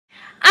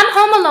I'm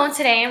home alone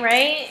today,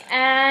 right?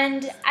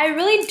 And I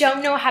really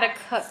don't know how to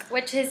cook,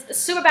 which is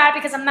super bad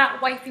because I'm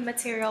not wifey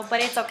material,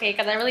 but it's okay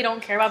because I really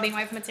don't care about being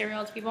wifey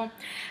material to people.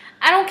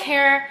 I don't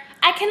care.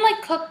 I can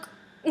like cook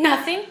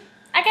nothing.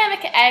 I can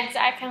make eggs.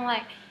 I can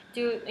like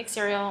do like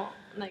cereal.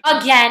 Like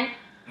again.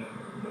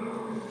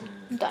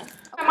 I'm done.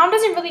 My mom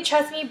doesn't really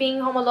trust me being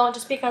home alone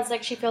just because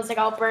like she feels like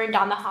I'll burn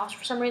down the house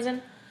for some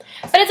reason.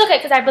 But it's okay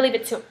because I believe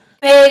it too.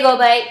 Bagel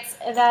bites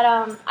that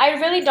I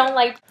really don't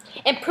like.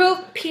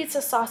 Improved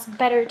pizza sauce,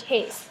 better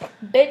taste.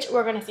 Bitch,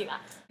 we're gonna see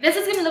that. This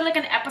is gonna look like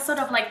an episode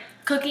of like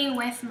Cooking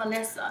with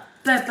Melissa.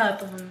 Okay,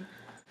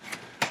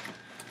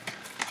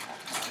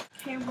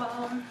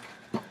 well.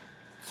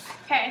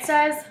 Okay, it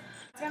says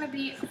it's gonna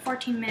be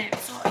 14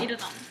 minutes, so 8 of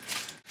them.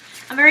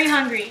 I'm very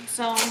hungry,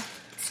 so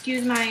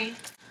excuse my.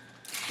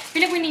 I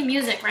feel like we need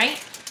music,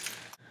 right?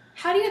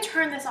 How do you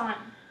turn this on?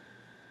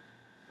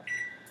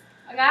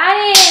 I got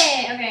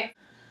it! Okay.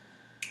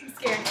 I'm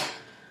scared.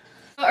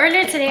 So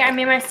earlier today, I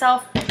made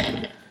myself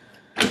a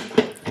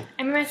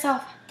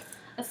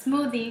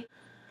smoothie.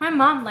 My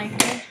mom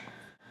liked it.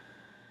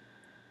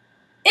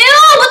 Ew!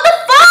 What the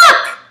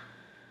fuck?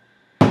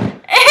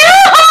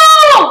 Ew!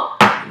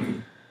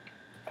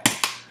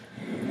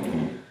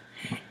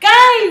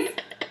 Guys!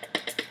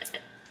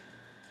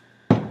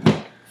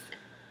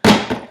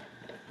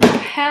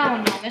 Hell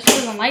no, this shit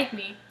doesn't like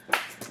me.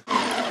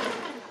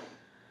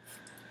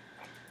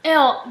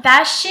 Ew,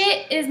 that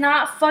shit is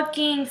not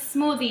fucking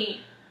smoothie.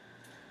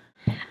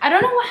 I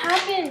don't know what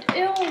happened.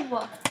 Ew.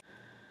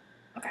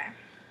 Okay.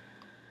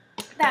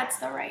 That's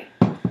the right.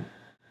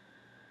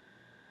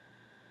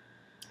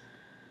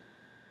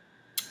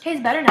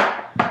 Tastes better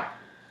now.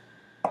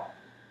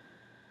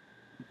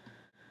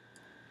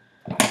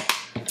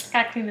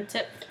 Gotta clean the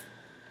tip.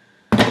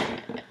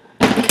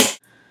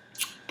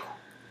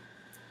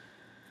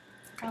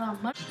 Got a lot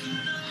of money.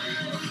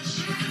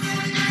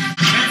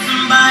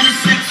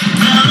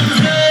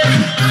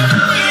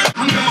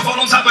 I'm gonna fall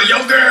on top of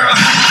your girl.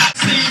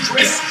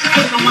 Secrets,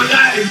 putting on my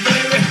life,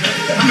 baby.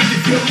 I make you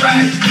feel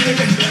right,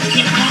 baby.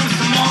 Can't promise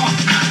tomorrow,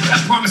 but I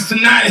promise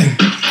tonight.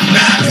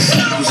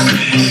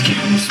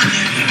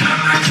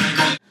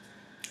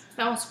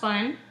 That was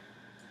fun.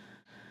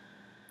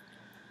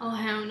 Oh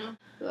hell no.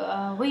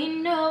 We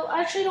know.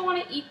 I actually don't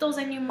want to eat those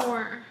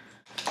anymore.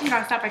 I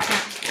gotta stop. I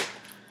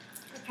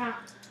can't.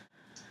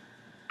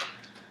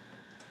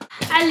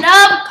 I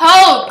love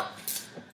Coke.